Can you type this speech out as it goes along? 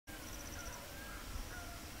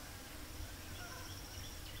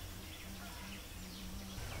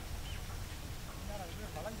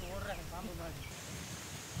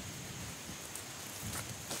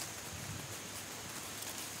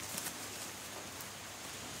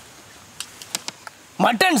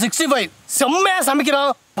Mutton 65 செம்மையா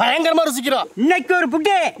சமைக்கிறோம், பயங்கரமா ருசிக்கிறோம். இன்னைக்கு ஒரு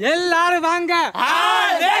புட்டி எல்லாரும் வாங்க.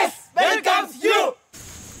 Welcomes you.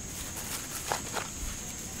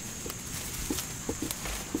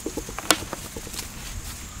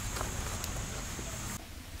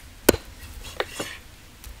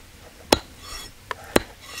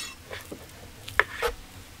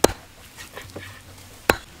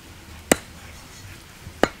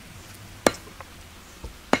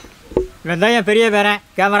 இவன் தான் என் பெரிய பேரன்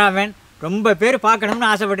கேமராமேன். ரொம்ப பேர் பார்க்கணும்னு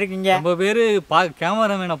ஆசைப்பட்டிருக்கீங்க. ரொம்ப பேர்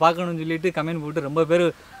கேமராமேனை பார்க்கணும்னு சொல்லிட்டு கமெண்ட் போட்டு ரொம்ப பேர்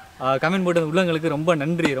கமெண்ட் போட்ட உள்ளங்களுக்கு ரொம்ப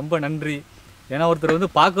நன்றி, ரொம்ப நன்றி. ஏன்னா ஒருத்தர் வந்து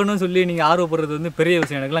பார்க்கணும்னு சொல்லி நீங்கள் ஆர்வப்படுறது வந்து பெரிய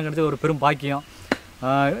விஷயம். எனக்குலாம் கிடைச்ச ஒரு பெரும் பாக்கியம்.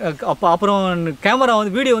 அப்புறம் கேமரா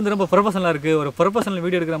வந்து வீடியோ வந்து ரொம்ப ப்ரொஃபஷனலாக இருக்குது, ஒரு ப்ரொஃபஷனல்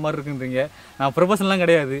வீடியோ எடுக்கிற மாதிரி இருக்குன்றீங்க. நான் ப்ரொஃபஷனலாம்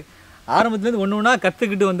கிடையாது. ஆரம்பத்துலேருந்து ஒன்று ஒன்றா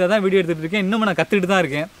கற்றுக்கிட்டு வந்தால் தான் வீடியோ எடுத்துகிட்டு இருக்கேன். இன்னமும் நான் கற்றுக்கிட்டு தான்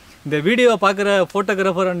இருக்கேன். இந்த வீடியோவை பார்க்குற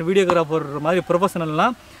ஃபோட்டோகிராஃபர் அண்ட் வீடியோகிராஃபர் மாதிரி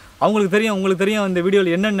ப்ரொஃபஷனல்லாம் அவங்களுக்கு தெரியும், உங்களுக்கு தெரியும் இந்த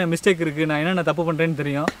வீடியோவில் என்னென்ன மிஸ்டேக் இருக்குது, நான் என்னென்ன தப்பு பண்ணுறேன்னு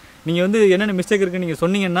தெரியும். நீங்கள் வந்து என்னென்ன மிஸ்டேக் இருக்குன்னு நீங்கள்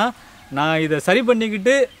சொன்னீங்கன்னா நான் இதை சரி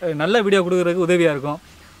பண்ணிக்கிட்டு நல்ல வீடியோ கொடுக்குறதுக்கு உதவியாக இருக்கும்.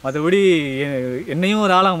 மற்றபடி என்னையும்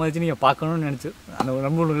ஒரு ஆளாக மதிச்சு நீங்கள் பார்க்கணுன்னு நினச்சி அந்த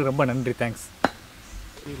நம்மளுக்கு ரொம்ப நன்றி, தேங்க்ஸ்.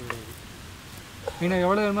 நீங்கள்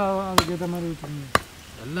எவ்வளோ வேணுமோ அதுக்கு ஏற்ற மாதிரி வச்சுருங்க.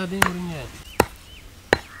 எல்லாத்தையும் கொடுங்க.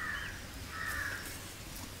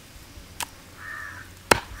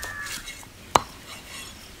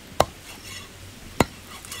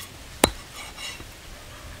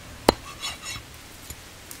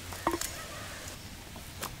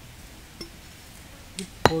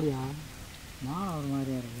 போடியா நான் ஒரு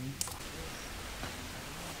மாதிரியா இருக்கு.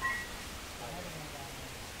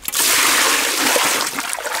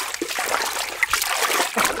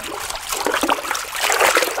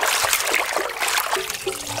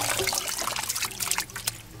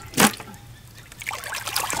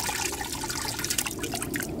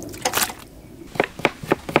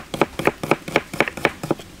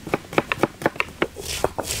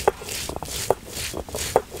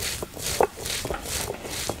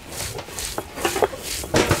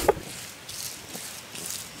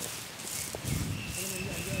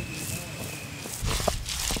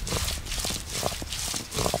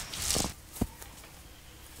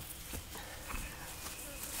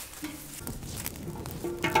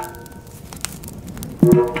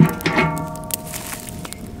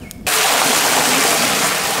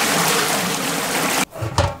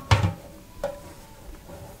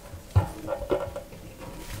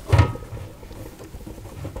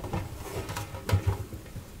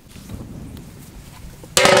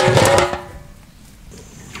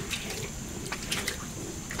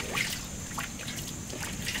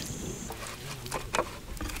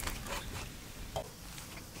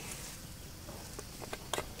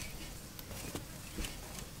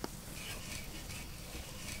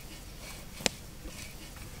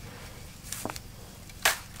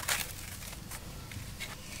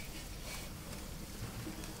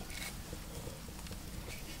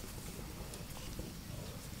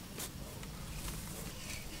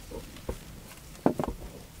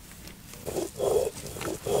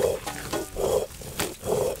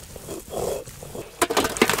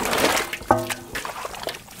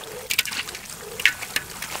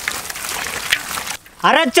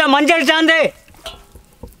 அரைச்ச மஞ்சள் சாந்து,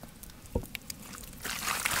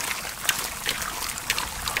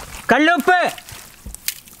 கல்லுப்பு,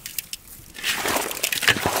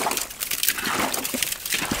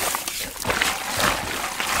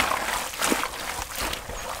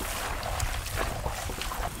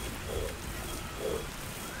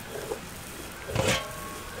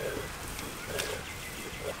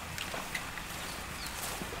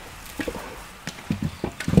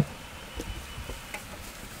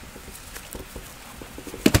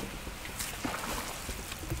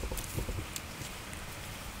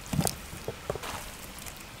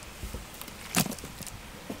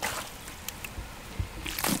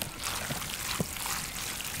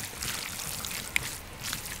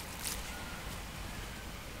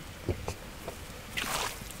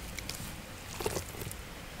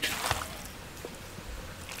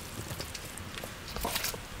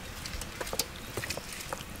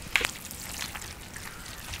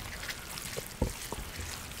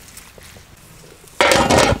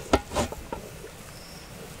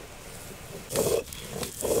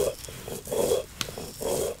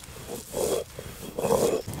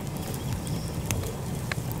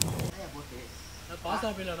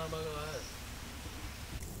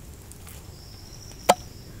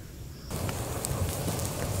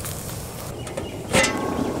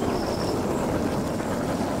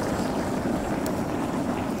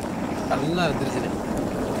 நல்லா வந்துருச்சு.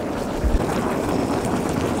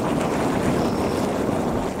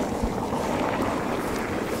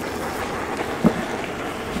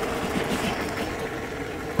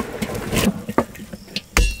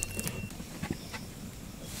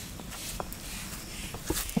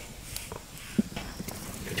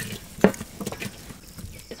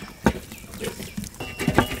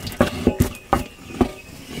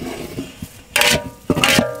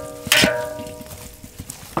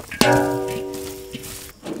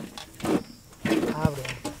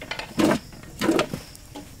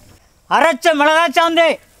 அரைச்ச மிளகாய் சாந்து,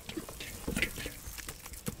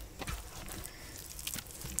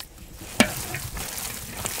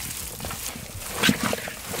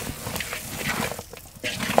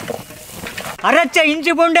 அரைச்ச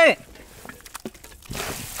இஞ்சி பூண்டு,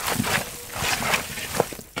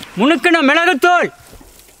 முணுக்கின மிளகுத்தூள்,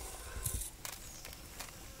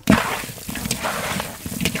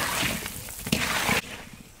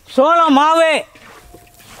 சோள மாவு,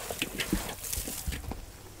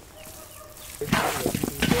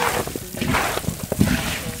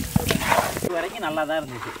 வரைக்கும் நல்லா தான்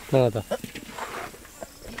இருந்துச்சு.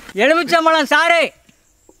 எலுமிச்சம்பழம் சாறு,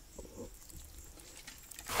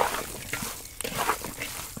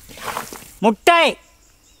 முட்டை,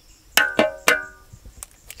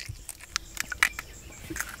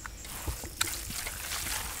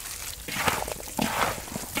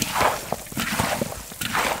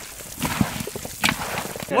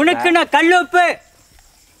 முணுக்கின கல்லுப்பு,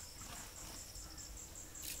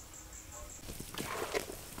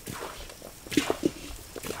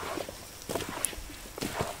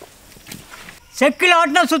 செக்கில்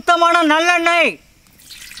ஆட்டின சுத்தமான நல்லெண்ணெய்,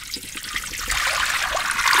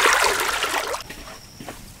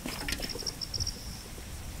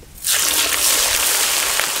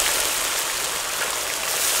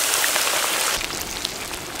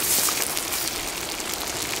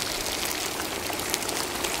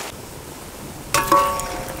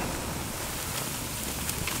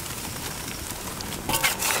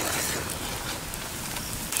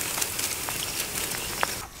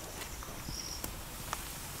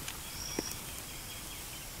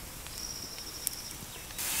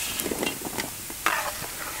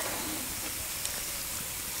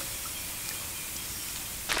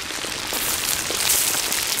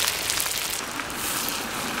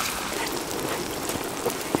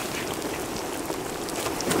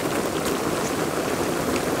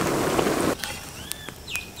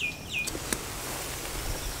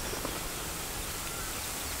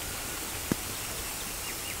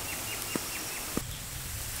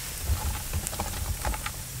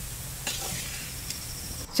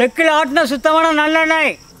 செக்கில் ஆட்டின சுத்தமான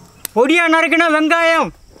நல்லெண்ணெய், பொடியா நறுக்கின வெங்காயம்,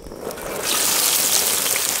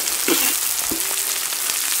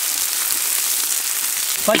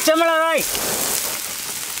 பச்சை மிளகாய்,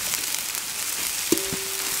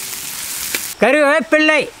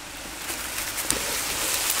 கருவேப்பிள்ளை,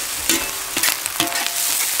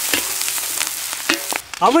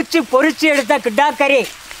 அவிச்சு பொரிச்சு எடுத்த கிட்டாக்கறி,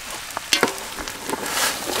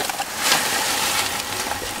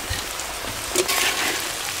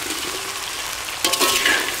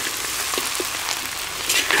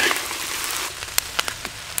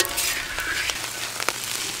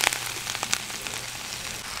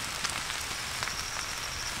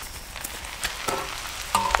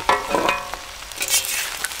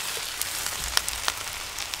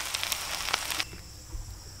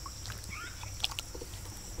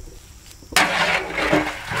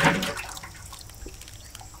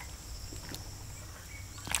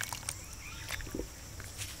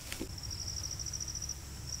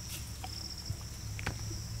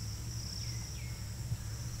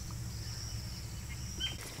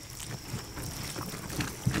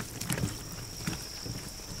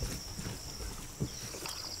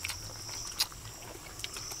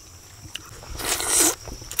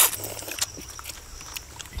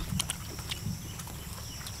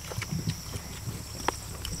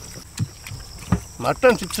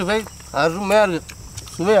 மட்டன் 65 அருமையாக இருக்குது.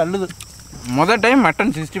 சுவை அள்ளுது. முதல் டைம்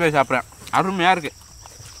மட்டன் 65 சாப்பிட்றேன். அருமையாக இருக்குது.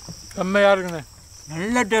 செம்மையாக இருக்குண்ணே.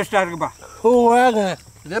 நல்ல டேஸ்ட்டாக இருக்குப்பா. சூப்பராக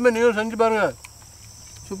இதேமாதிரி நீங்களும் செஞ்சு பாருங்கள்.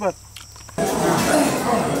 சூப்பர்.